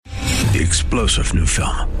The explosive new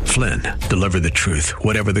film, Flynn, deliver the truth,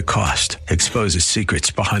 whatever the cost, exposes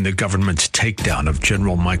secrets behind the government's takedown of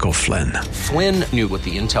General Michael Flynn. Flynn knew what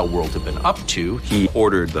the intel world had been up to. He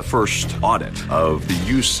ordered the first audit of the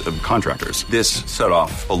use of contractors. This set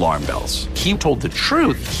off alarm bells. He told the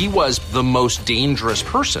truth. He was the most dangerous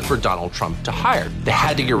person for Donald Trump to hire. They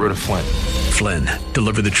had to get rid of Flynn. Flynn,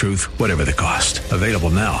 deliver the truth, whatever the cost. Available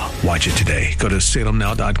now. Watch it today. Go to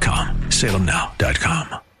salemnow.com.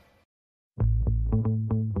 salemnow.com.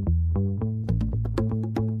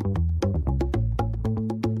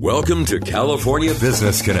 Welcome to California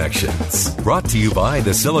Business Connections, brought to you by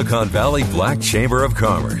the Silicon Valley Black Chamber of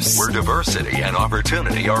Commerce, where diversity and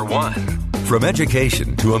opportunity are one. From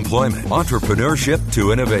education to employment, entrepreneurship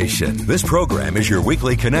to innovation, this program is your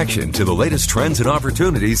weekly connection to the latest trends and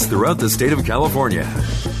opportunities throughout the state of California.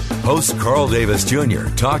 Host Carl Davis Jr.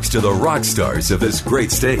 talks to the rock stars of this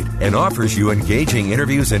great state and offers you engaging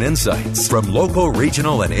interviews and insights from local,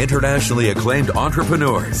 regional, and internationally acclaimed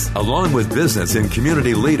entrepreneurs, along with business and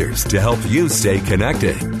community leaders to help you stay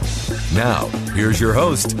connected. Now, here's your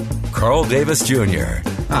host, Carl Davis Jr.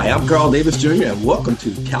 Hi, I'm Carl Davis Jr., and welcome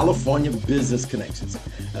to California Business Connections.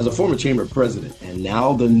 As a former chamber president and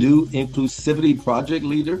now the new inclusivity project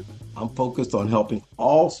leader, I'm focused on helping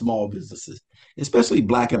all small businesses, especially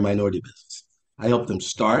Black and minority businesses. I help them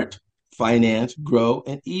start, finance, grow,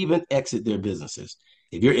 and even exit their businesses.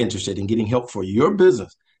 If you're interested in getting help for your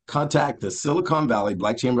business, contact the Silicon Valley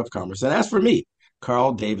Black Chamber of Commerce and ask for me,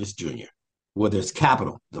 Carl Davis Jr. Whether it's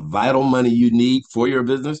capital, the vital money you need for your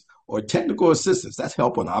business, or technical assistance, that's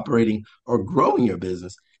help on operating or growing your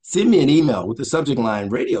business, send me an email with the subject line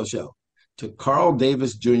radio show to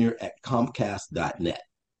carldavisjr@comcast.net.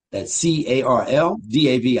 That's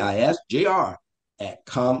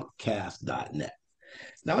CarlDavisJr@comcast.net.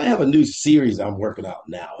 Now, I have a new series I'm working out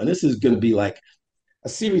now, and this is going to be like a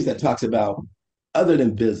series that talks about other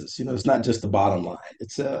than business. You know, it's not just the bottom line.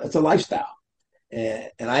 It's a lifestyle. And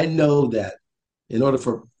I know that in order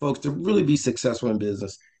for folks to really be successful in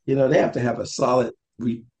business, you know, they have to have a solid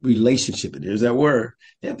relationship. And there's that word.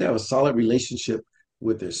 They have to have a solid relationship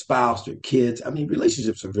with their spouse, their kids. I mean,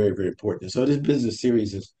 relationships are very, very important. So this business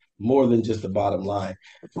series is more than just the bottom line.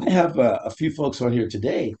 I have a few folks on here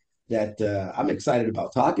today that I'm excited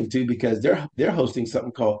about talking to because they're hosting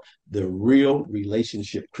something called the Real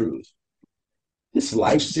Relationship Cruise. This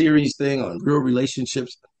life series thing on real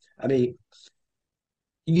relationships. I mean,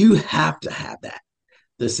 you have to have that.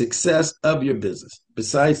 The success of your business,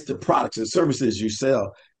 besides the products and services you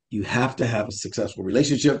sell, you have to have a successful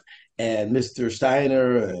relationship. And Mr.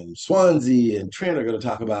 Steiner and Swanzi and Trent are going to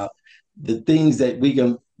talk about the things that we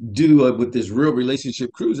can do with this Real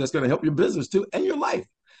Relationship Cruise that's going to help your business too and your life.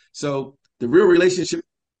 So the Real Relationship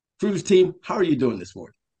Cruise team, how are you doing this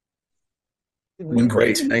morning? Doing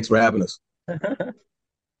great. Thanks for having us.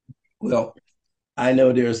 Well, I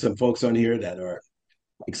know there are some folks on here that are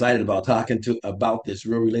excited about talking about this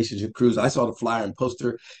Real Relationship Cruise. I saw the flyer and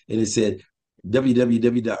poster and it said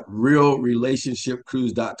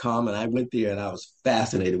www.realrelationshipcruise.com, and I went there and I was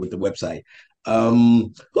fascinated with the website.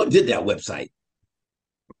 Who did that website?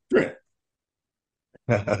 Trent.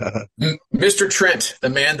 Mr. Trent,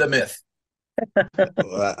 the man, the myth.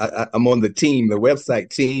 I'm on the team, the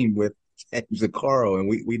website team with James and Carl, and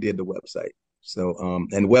we did the website. So,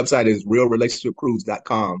 and the website is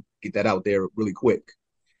realrelationshipcruise.com. Get that out there really quick.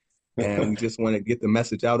 And we just want to get the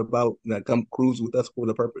message out about come cruise with us with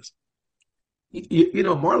a purpose. You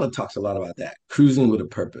know, Marlon talks a lot about that, cruising with a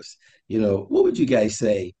purpose. You know, what would you guys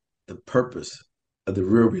say the purpose of the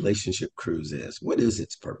Real Relationship Cruise is? What is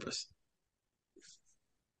its purpose?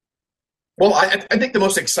 Well, I think the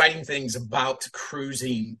most exciting things about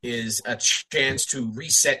cruising is a chance to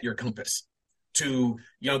reset your compass, to,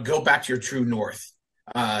 go back to your true north,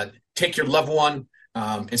 take your loved one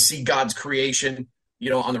and see God's creation,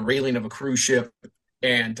 on the railing of a cruise ship.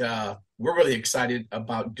 And we're really excited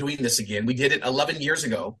about doing this again. We did it 11 years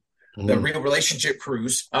ago, the Real Relationship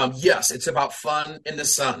Cruise. Yes, it's about fun in the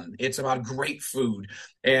sun. It's about great food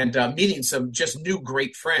and meeting some just new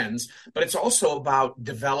great friends. But it's also about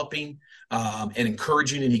developing and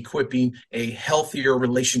encouraging and equipping a healthier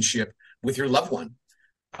relationship with your loved one.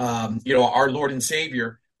 Our Lord and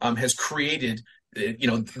Savior has created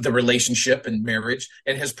the relationship and marriage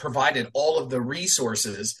and has provided all of the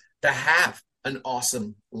resources to have an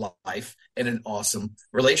awesome life and an awesome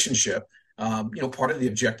relationship. Part of the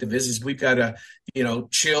objective is we've got to,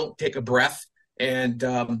 chill, take a breath and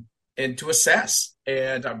to assess.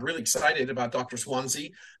 And I'm really excited about Dr.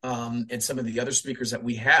 Swanzi and some of the other speakers that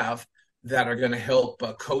we have that are going to help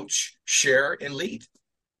coach, share, and lead.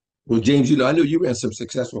 Well, James, I know you ran some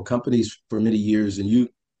successful companies for many years, and you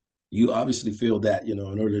you obviously feel that, in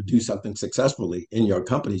order to do something successfully in your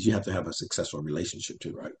companies, you have to have a successful relationship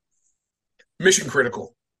too, right? Mission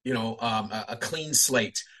critical, a clean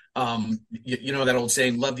slate. You know that old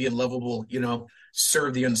saying, love the unlovable,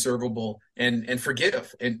 serve the unservable, and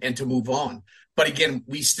forgive and to move on. But again,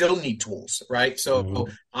 we still need tools, right? So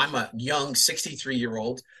I'm a young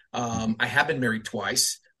 63-year-old. I have been married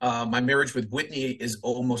twice. My marriage with Whitney is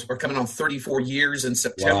almost or coming on 34 years in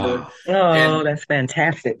September. Wow. And That's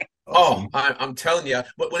fantastic. Oh, I'm telling you,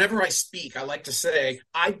 but whenever I speak, I like to say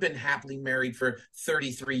I've been happily married for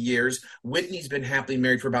 33 years. Whitney's been happily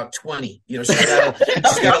married for about 20. She's got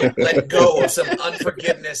to let go of some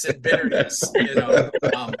unforgiveness and bitterness.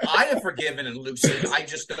 I have forgiven and loosened. I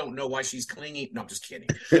just don't know why she's clinging. No, I'm just kidding.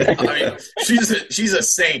 I mean, she's a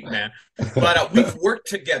saint, man. But we've worked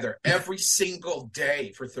together every single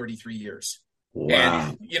day for 33 years.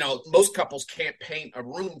 Wow. And, most couples can't paint a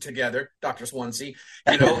room together, Dr. Swanzi,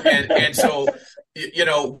 and so,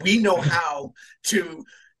 we know how to,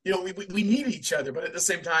 we need each other, but at the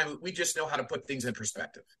same time, we just know how to put things in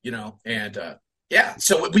perspective,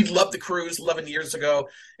 so we loved the cruise 11 years ago,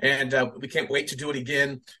 and we can't wait to do it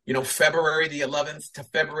again, February the 11th to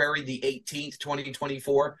February the 18th,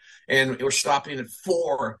 2024. And we're stopping at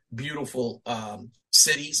 4 beautiful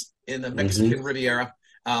cities in the Mexican Riviera.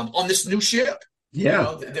 On this new ship.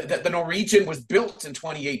 Yeah. The Norwegian was built in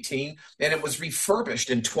 2018 and it was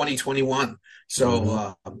refurbished in 2021.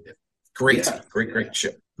 So great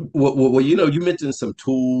ship. Well, you mentioned some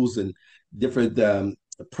tools and different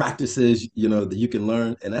practices, that you can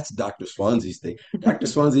learn. And that's Dr. Swanzi's thing. Dr.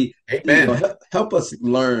 Swanzi, help us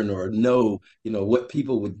learn or know, what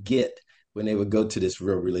people would get when they would go to this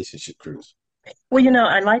real relationship cruise. Well,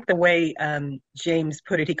 I like the way James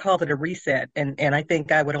put it. He called it a reset. And I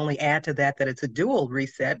think I would only add to that it's a dual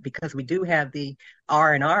reset because we do have the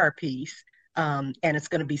R&R piece. And it's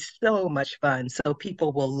going to be so much fun. So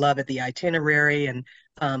people will love it, the itinerary, and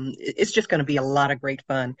it's just going to be a lot of great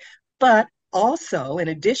fun. But also, in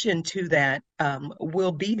addition to that,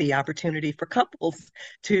 will be the opportunity for couples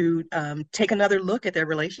to take another look at their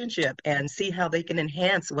relationship and see how they can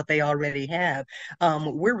enhance what they already have.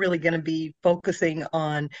 We're really going to be focusing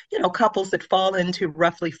on, couples that fall into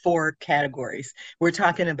roughly 4 categories. We're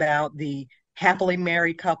talking about the happily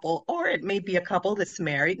married couple, or it may be a couple that's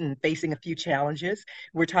married and facing a few challenges.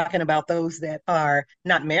 We're talking about those that are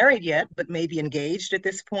not married yet, but maybe engaged at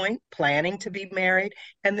this point, planning to be married.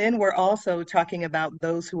 And then we're also talking about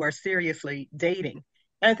those who are seriously dating.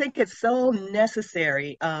 And I think it's so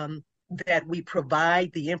necessary that we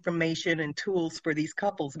provide the information and tools for these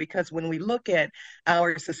couples, because when we look at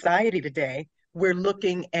our society today, we're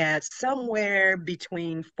looking at somewhere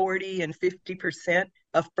between 40 and 50%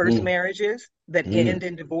 of first marriages that end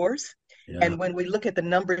in divorce. Yeah. And when we look at the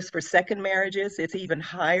numbers for second marriages, it's even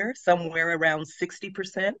higher, somewhere around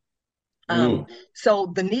 60%.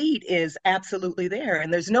 So the need is absolutely there.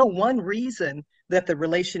 And there's no one reason that the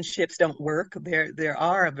relationships don't work. There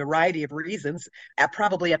are a variety of reasons.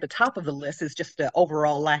 Probably at the top of the list is just the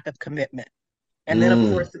overall lack of commitment. And then,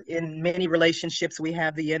 of course, in many relationships, we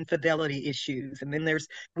have the infidelity issues. And then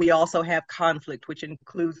we also have conflict, which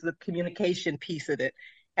includes the communication piece of it.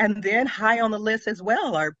 And then high on the list as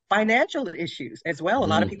well are financial issues as well. A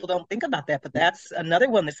lot of people don't think about that, but that's another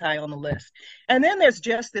one that's high on the list. And then there's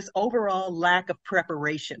just this overall lack of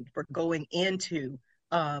preparation for going into,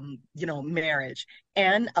 marriage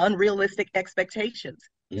and unrealistic expectations.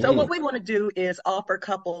 So what we want to do is offer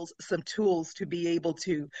couples some tools to be able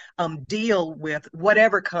to deal with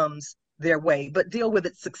whatever comes their way, but deal with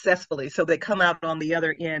it successfully so they come out on the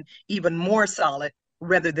other end even more solid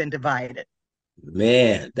rather than divided.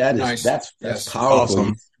 Man, that's powerful.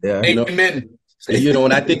 Awesome. Yeah. Amen.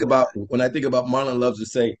 When I think about Marlon loves to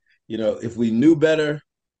say, if we knew better,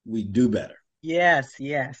 we do better. Yes.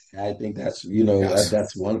 I think that's,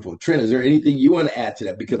 that's wonderful. Trent, is there anything you want to add to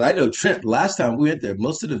that? Because I know, Trent, last time we went there,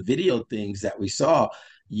 most of the video things that we saw,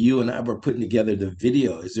 you and I were putting together the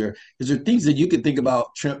video. Is there things that you could think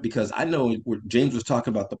about, Trent? Because I know James was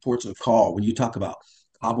talking about the ports of call. When you talk about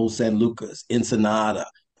Cabo San Lucas, Ensenada,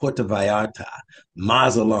 Puerto Vallarta,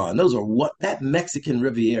 Mazatlan, those are that Mexican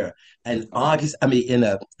Riviera. And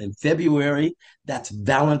in February, that's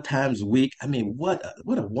Valentine's week. I mean, what a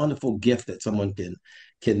wonderful gift that someone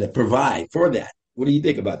can provide for that. What do you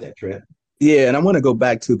think about that, Trent? Yeah, and I want to go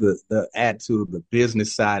back to the add to the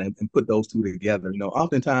business side and put those two together.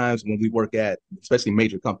 Oftentimes when we work at, especially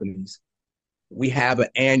major companies, we have an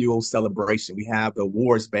annual celebration. We have the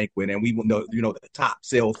awards banquet, and we know, the top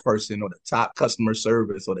salesperson or the top customer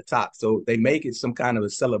service or the top. So they make it some kind of a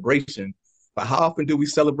celebration but how often do we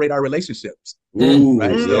celebrate our relationships? Ooh,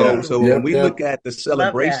 Right. yeah. So Yep, when we yep. look at the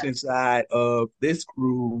celebration side of this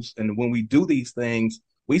cruise, and when we do these things,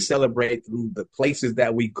 we celebrate through the places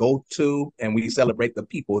that we go to, and we celebrate the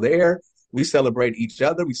people there. We celebrate each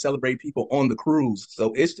other. We celebrate people on the cruise.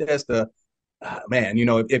 So it's just man,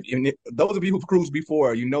 if those of you who've cruised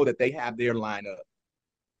before, you know that they have their lineup.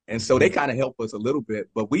 And so they kind of help us a little bit.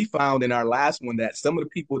 But we found in our last one that some of the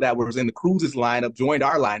people that were in the cruises lineup joined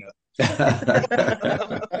our lineup.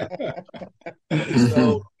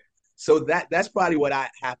 So that's probably what I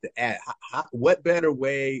have to add. What better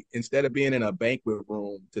way, instead of being in a banquet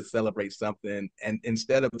room, to celebrate something, and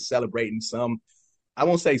instead of celebrating some, I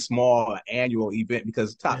won't say small annual event,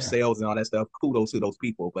 because top sales and all that stuff, kudos to those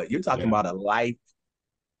people. But you're talking about a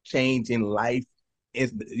life-changing life.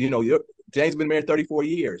 James been married 34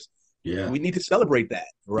 years. Yeah. We need to celebrate that,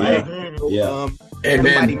 right?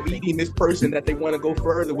 Everybody meeting this person that they want to go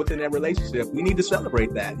further within that relationship. We need to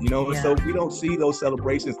celebrate that, So we don't see those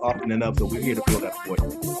celebrations often enough. So we're here to build up for it.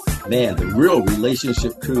 Man, the Real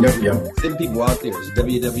Relationship Cruise. Send people out there. It's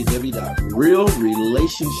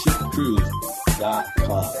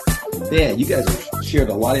www.realrelationshipcruise.com. Man, you guys have shared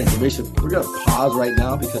a lot of information. We're going to pause right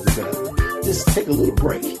now because we're going to just take a little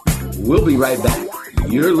break. We'll be right back.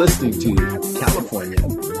 You're listening to California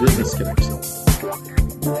Business Connections.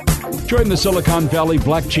 Join the Silicon Valley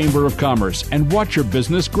Black Chamber of Commerce and watch your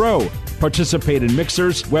business grow. Participate in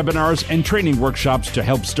mixers, webinars, and training workshops to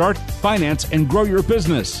help start, finance, and grow your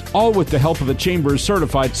business, all with the help of the Chamber's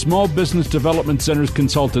certified Small Business Development Center's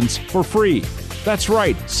consultants for free. That's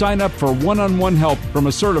right. Sign up for one-on-one help from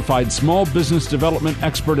a certified small business development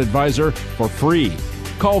expert advisor for free.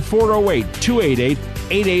 Call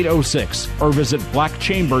 408-288-8806 or visit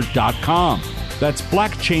blackchamber.com. That's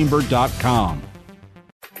blackchamber.com.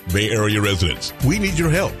 Bay Area residents, we need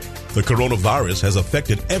your help. The coronavirus has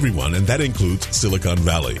affected everyone, and that includes Silicon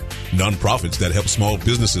Valley. Nonprofits that help small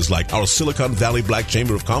businesses like our Silicon Valley Black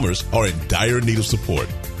Chamber of Commerce are in dire need of support.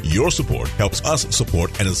 Your support helps us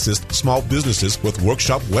support and assist small businesses with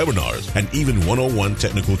workshop webinars and even one-on-one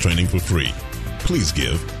technical training for free. Please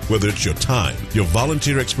give, whether it's your time, your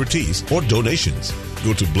volunteer expertise, or donations.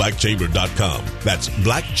 Go to blackchamber.com. That's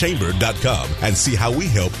blackchamber.com and see how we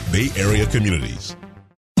help Bay Area communities.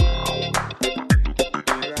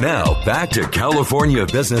 Now, back to California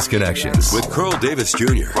Business Connections with Carl Davis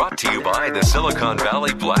Jr. Brought to you by the Silicon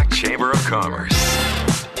Valley Black Chamber of Commerce.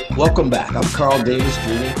 Welcome back. I'm Carl Davis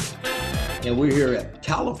Jr., and we're here at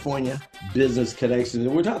California Business Connections,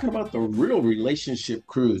 and we're talking about the Real Relationship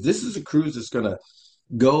Cruise. This is a cruise that's going to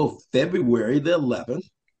go February the 11th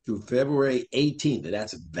through February 18th, and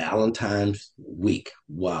that's Valentine's week.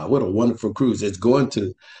 Wow, what a wonderful cruise. It's going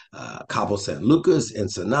to Cabo San Lucas,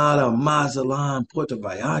 Ensenada, Mazatlan, Puerto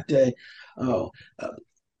Vallarta.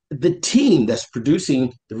 The team that's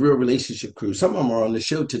producing the Real Relationship Cruise, some of them are on the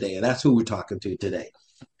show today, and that's who we're talking to today.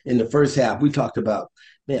 In the first half, we talked about,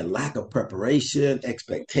 lack of preparation,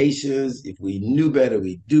 expectations. If we knew better,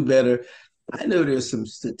 we'd do better. I know there's some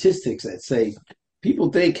statistics that say people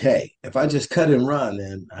think, hey, if I just cut and run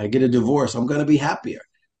and I get a divorce, I'm going to be happier.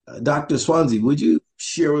 Dr. Swanzi, would you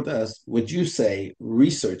share with us what you say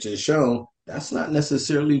research has shown that's not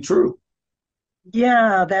necessarily true?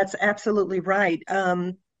 Yeah, that's absolutely right.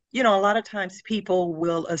 A lot of times people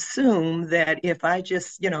will assume that if I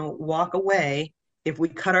just, walk away, if we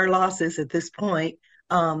cut our losses at this point,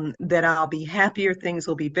 that I'll be happier, things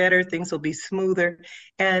will be better, things will be smoother.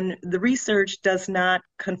 And the research does not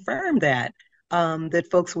confirm that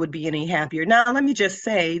folks would be any happier. Now, let me just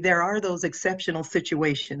say, there are those exceptional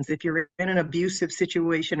situations. If you're in an abusive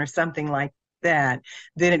situation or something like that,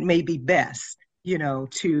 then it may be best,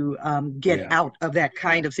 to get out of that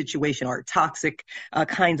kind of situation or toxic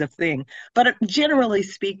kinds of thing. But generally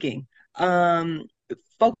speaking,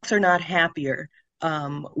 folks are not happier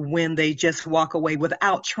when they just walk away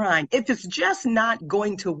without trying. If it's just not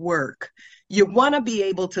going to work, you want to be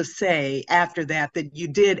able to say after that you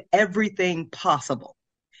did everything possible.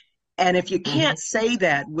 And if you can't say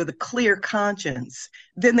that with a clear conscience,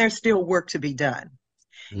 then there's still work to be done.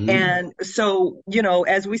 And so,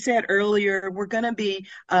 as we said earlier, we're going to be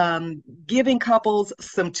giving couples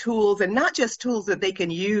some tools, and not just tools that they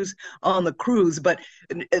can use on the cruise, but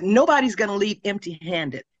nobody's going to leave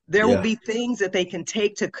empty-handed. There will be things that they can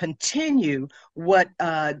take to continue what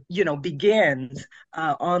begins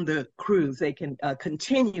on the cruise. They can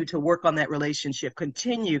continue to work on that relationship,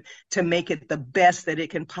 continue to make it the best that it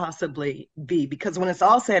can possibly be. Because when it's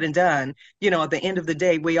all said and done, at the end of the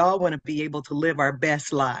day, we all want to be able to live our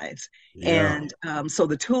best lives. Yeah. And so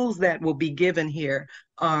the tools that will be given here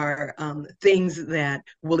are things that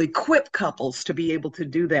will equip couples to be able to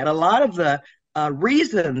do that. A lot of the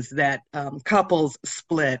reasons that couples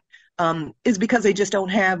split is because they just don't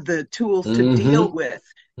have the tools to deal with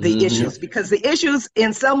the issues, because the issues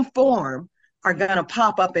in some form are going to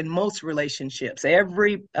pop up in most relationships.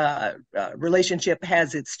 Every relationship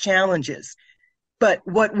has its challenges, but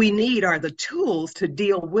what we need are the tools to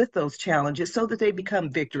deal with those challenges so that they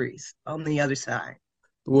become victories on the other side.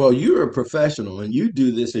 Well, you're a professional and you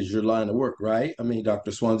do this as your line of work, right? I mean,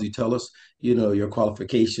 Dr. Swanzi, tell us, your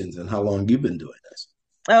qualifications and how long you've been doing this.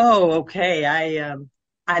 Oh, okay.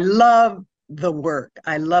 I love the work.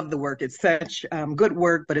 I love the work. It's such good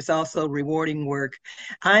work, but it's also rewarding work.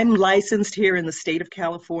 I'm licensed here in the state of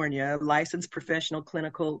California, licensed professional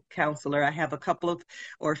clinical counselor. I have a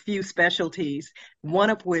few specialties,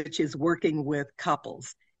 one of which is working with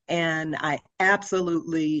couples. And I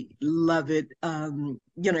absolutely love it,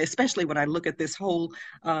 especially when I look at this whole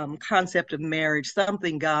concept of marriage,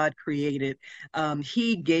 something God created.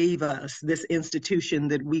 He gave us this institution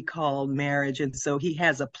that we call marriage. And so he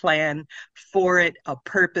has a plan for it, a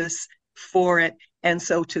purpose for it. And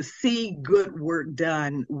so to see good work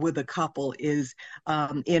done with a couple is,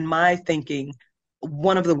 in my thinking,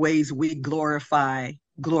 one of the ways we glorify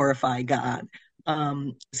God.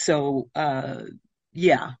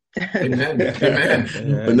 Yeah. Amen.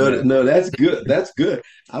 Amen. But no, that's good. That's good.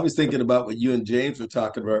 I was thinking about what you and James were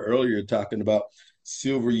talking about earlier, talking about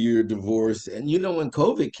silver year divorce. And when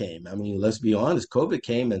COVID came, I mean, let's be honest, COVID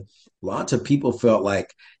came and lots of people felt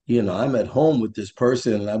like, I'm at home with this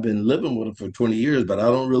person and I've been living with him for 20 years, but I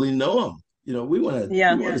don't really know him. We want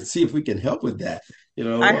to see if we can help with that.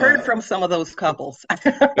 I heard from some of those couples. I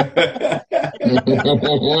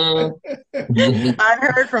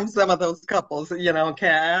heard from some of those couples,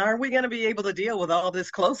 are we going to be able to deal with all this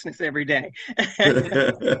closeness every day?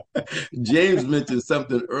 James mentioned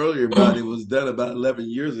something earlier about it was done about 11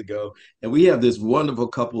 years ago. And we have this wonderful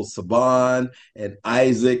couple, Saban and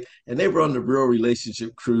Isaac, and they were on the Real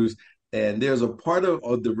Relationship Cruise. And there's a part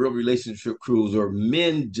of the Real Relationship Cruise where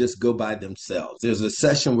men just go by themselves. There's a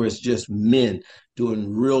session where it's just men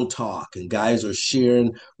doing real talk and guys are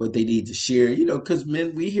sharing what they need to share, because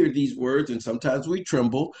men, we hear these words and sometimes we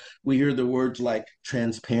tremble. We hear the words like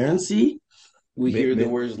transparency. We hear the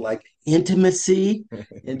words like intimacy.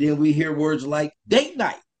 And then we hear words like date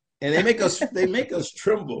night. And they make us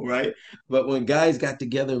tremble, right? But when guys got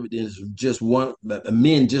together, there's just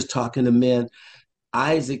men just talking to men.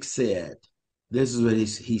 Isaac said, this is what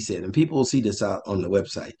he said, and people will see this out on the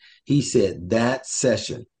website. He said that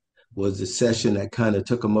session was the session that kind of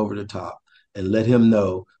took him over the top and let him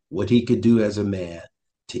know what he could do as a man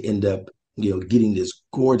to end up, getting this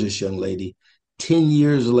gorgeous young lady. 10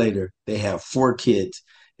 years later, they have 4 kids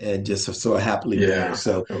and just are so happily married.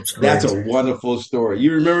 So that's a wonderful story.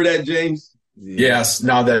 You remember that, James? Yes.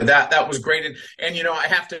 No, that was great. And I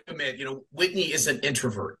have to admit, Whitney is an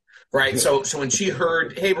introvert. Right. So when she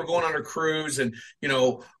heard, hey, we're going on a cruise and,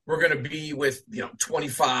 we're going to be with,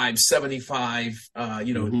 25, 75,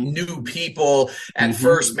 new people. At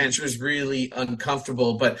first, man, she was really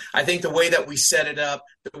uncomfortable. But I think the way that we set it up,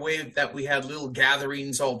 the way that we had little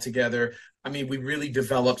gatherings all together, I mean, we really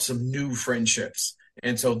developed some new friendships.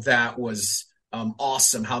 And so that was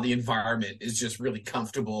awesome how the environment is just really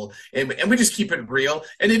comfortable and we just keep it real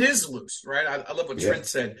and it is loose, right? I love what Trent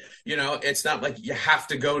said, it's not like you have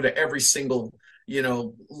to go to every single,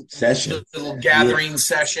 session, little gathering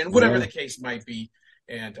session, whatever the case might be.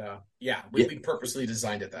 And we purposely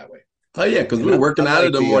designed it that way. Oh yeah, because we're working out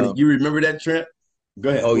in the morning. You remember that, Trent?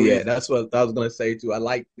 Go ahead. Oh yeah, that's what I was going to say too. I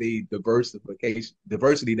like the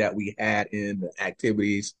diversity that we had in the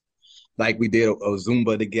activities. Like we did a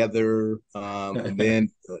Zumba together. And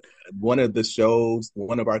then one of the shows,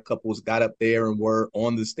 one of our couples got up there and were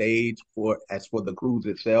on the stage for the cruise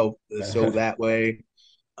itself, the show that way.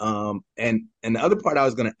 And the other part I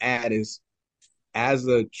was going to add is, as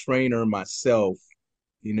a trainer myself,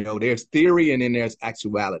 there's theory and then there's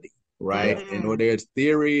actuality, right? And there's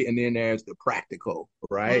theory and then there's the practical,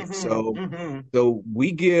 right? So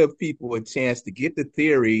we give people a chance to get the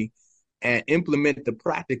theory and implement the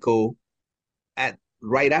practical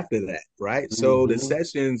right after that, right? So the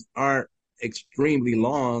sessions aren't extremely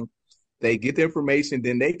long. They get the information,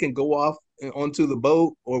 then they can go off onto the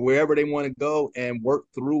boat or wherever they want to go and work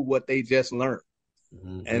through what they just learned.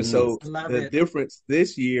 And so Love the it. difference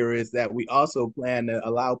this year is that we also plan to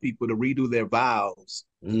allow people to redo their vows.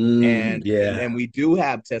 And we do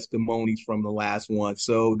have testimonies from the last one.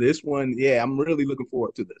 So this one, yeah, I'm really looking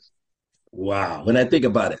forward to this. Wow. When I think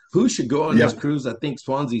about it, who should go on this cruise? I think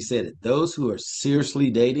Swanzi said it. Those who are seriously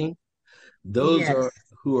dating, those Yes. are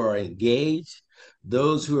who are engaged,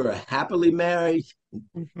 those who are happily married,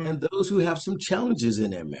 and those who have some challenges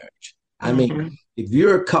in their marriage. I mean, if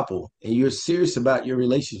you're a couple and you're serious about your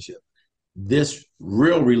relationship, this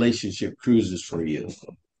real relationship cruise is for you.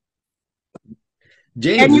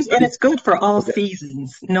 James, And it's good for all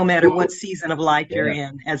seasons, no matter what season of life you're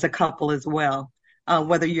in as a couple as well.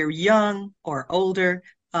 Whether you're young or older,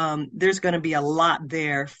 there's going to be a lot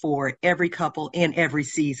there for every couple in every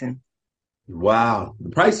season. Wow, the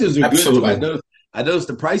prices are Absolutely. good too. I noticed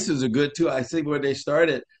the prices are good too. I see where they start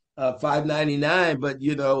at $5.99, but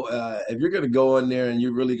if you're going to go in there and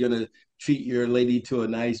you're really going to treat your lady to a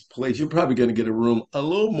nice place, you're probably going to get a room a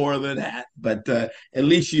little more than that. But at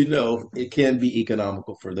least it can be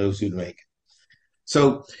economical for those who make it.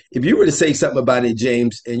 So, if you were to say something about it,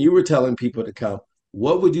 James, and you were telling people to come,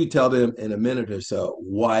 what would you tell them in a minute or so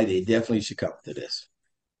why they definitely should come to this?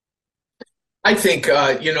 I think,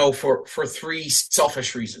 for three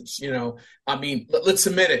selfish reasons. I mean, let's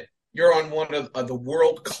admit it. You're on one of the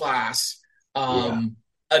world-class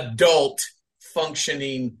adult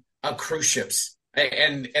functioning cruise ships.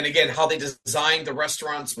 And again, how they designed the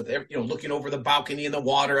restaurants with looking over the balcony in the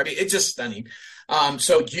water. I mean, it's just stunning.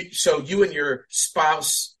 So you and your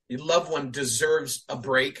spouse, your loved one, deserves a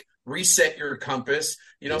break. Reset your compass.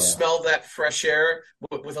 Smell that fresh air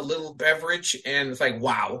with a little beverage, and it's like,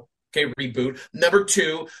 wow. Okay, reboot. Number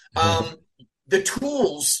two, the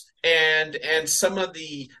tools and some of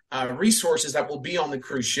the resources that will be on the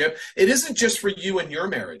cruise ship. It isn't just for you and your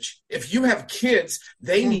marriage. If you have kids,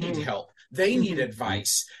 they need help. They need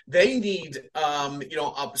advice. They need,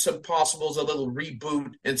 some possibles, a little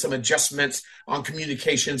reboot and some adjustments on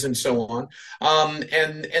communications and so on.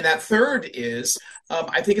 And that third is,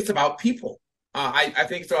 I think it's about people. I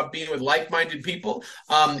think it's about being with like-minded people.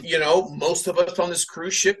 Most of us on this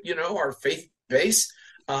cruise ship, are faith-based,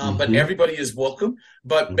 but everybody is welcome.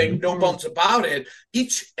 But make no bones about it,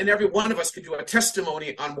 each and every one of us could do a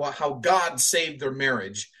testimony on how God saved their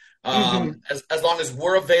marriage, as long as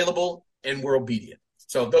we're available and we're obedient.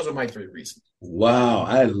 So those are my three reasons. Wow,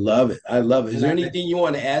 I love it. I love it. Is there anything you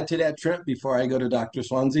want to add to that, Trent, before I go to Dr.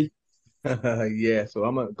 Swanzi? Yeah, so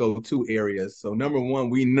I'm gonna go two areas. So number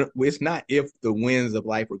one, we know it's not if the winds of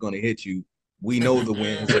life are going to hit you. We know the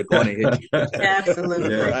winds are going to hit you.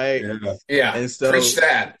 Absolutely. Right? Yeah. And so, preach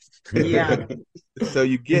that. Yeah. So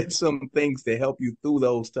you get some things to help you through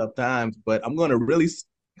those tough times, but I'm going to really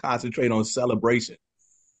concentrate on celebration.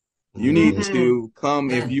 You need to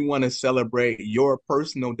come if you want to celebrate your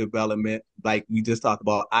personal development, like we just talked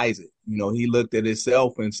about Isaac. He looked at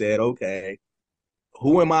himself and said, okay,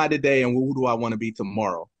 who am I today and who do I want to be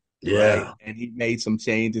tomorrow? Yeah. Right? And he made some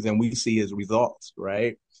changes and we see his results,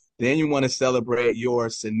 right? Then you want to celebrate your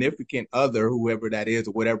significant other, whoever that is,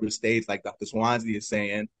 or whatever stage, like Dr. Swanzi is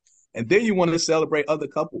saying. And then you want to celebrate other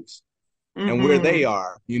couples and where they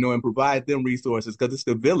are, and provide them resources because it's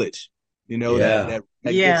the village, that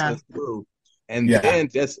gets us through. And then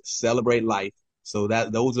just celebrate life. So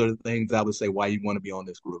those are the things I would say why you want to be on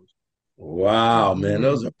this cruise. Wow, man,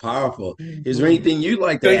 those are powerful. Is there anything you'd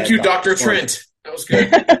like to add? Thank you, Dr. Trent. That was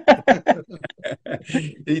good.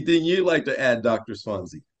 Anything you'd like to add, Dr.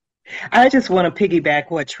 Swanzi? I just want to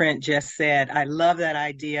piggyback what Trent just said. I love that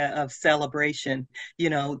idea of celebration.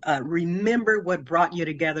 Remember what brought you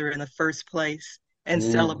together in the first place and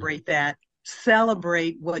celebrate that.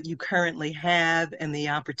 Celebrate what you currently have and the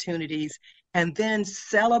opportunities, and then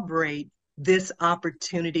celebrate this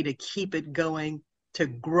opportunity to keep it going, to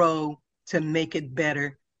grow, to make it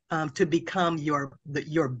better, to become your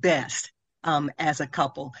best as a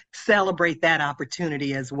couple. Celebrate that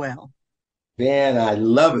opportunity as well. Man, I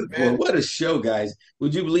love it. Boy, what a show, guys.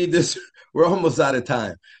 Would you believe this? We're almost out of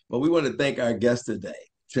time, but we want to thank our guests today,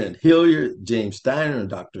 Trent Hilliard, James Steiner, and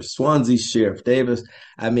Dr. Swanzi, Sheriff Davis.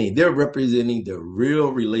 I mean, they're representing the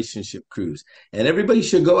Real Relationship Cruise, and everybody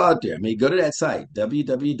should go out there. I mean, go to that site,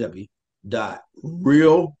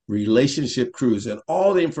 www.realrelationshipcruise, and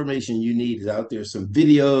all the information you need is out there, some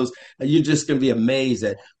videos, and you're just going to be amazed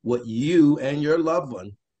at what you and your loved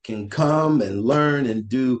one can come and learn and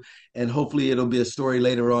do, and hopefully it'll be a story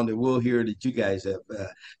later on that we'll hear that you guys have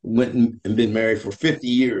went and been married for 50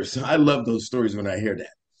 years. I love those stories when I hear that.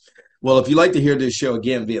 Well, if you'd like to hear this show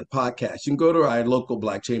again via podcast, you can go to our local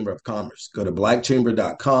Black Chamber of Commerce. Go to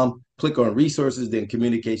blackchamber.com, click on resources, then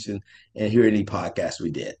communication, and hear any podcast we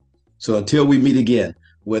did. So until we meet again,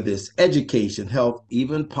 whether it's education, health,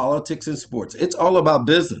 even politics and sports, it's all about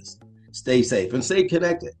business. Stay safe and stay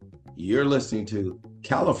connected. You're listening to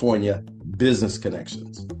California Business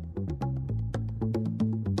Connections.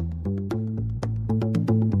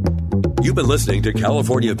 You've been listening to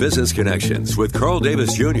California Business Connections with Carl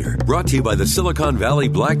Davis Jr., brought to you by the Silicon Valley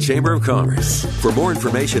Black Chamber of Commerce. For more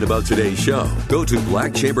information about today's show, go to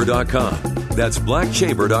blackchamber.com. That's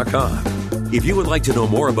blackchamber.com. If you would like to know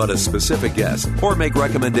more about a specific guest or make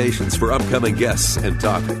recommendations for upcoming guests and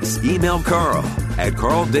topics, email Carl at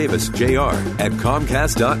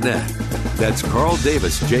carldavisjr@comcast.net. That's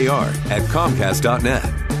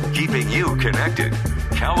carldavisjr@comcast.net. Keeping you connected.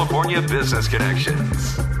 California Business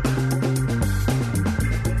Connections.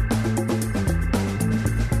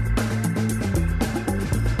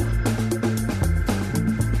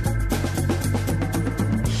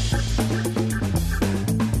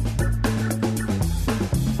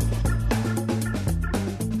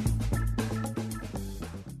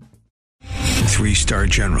 Three-star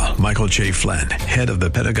General Michael J. Flynn, head of the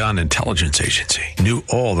Pentagon Intelligence Agency, knew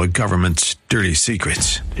all the government's dirty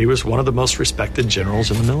secrets. He was one of the most respected generals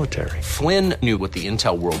in the military. Flynn knew what the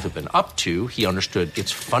intel world had been up to. He understood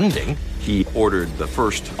its funding. He ordered the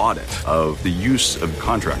first audit of the use of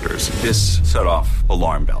contractors. This set off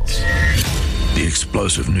alarm bells. The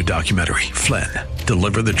explosive new documentary, Flynn,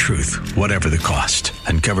 Deliver the Truth, Whatever the Cost,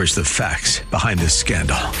 uncovers the facts behind this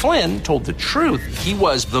scandal. Flynn told the truth. He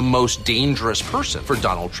was the most dangerous person for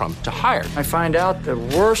Donald Trump to hire. I find out the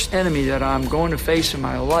worst enemy that I'm going to face in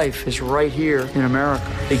my life is right here in America.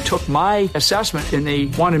 They took my assessment and they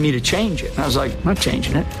wanted me to change it. And I was like, I'm not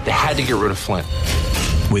changing it. They had to get rid of Flynn.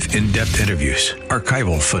 With in-depth interviews,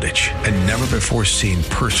 archival footage, and never-before-seen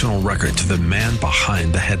personal records of the man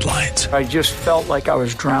behind the headlines. I just felt like I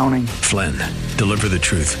was drowning. Flynn, Deliver the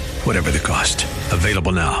Truth, Whatever the Cost.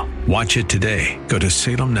 Available now. Watch it today. Go to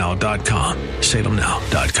salemnow.com.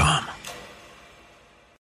 salemnow.com.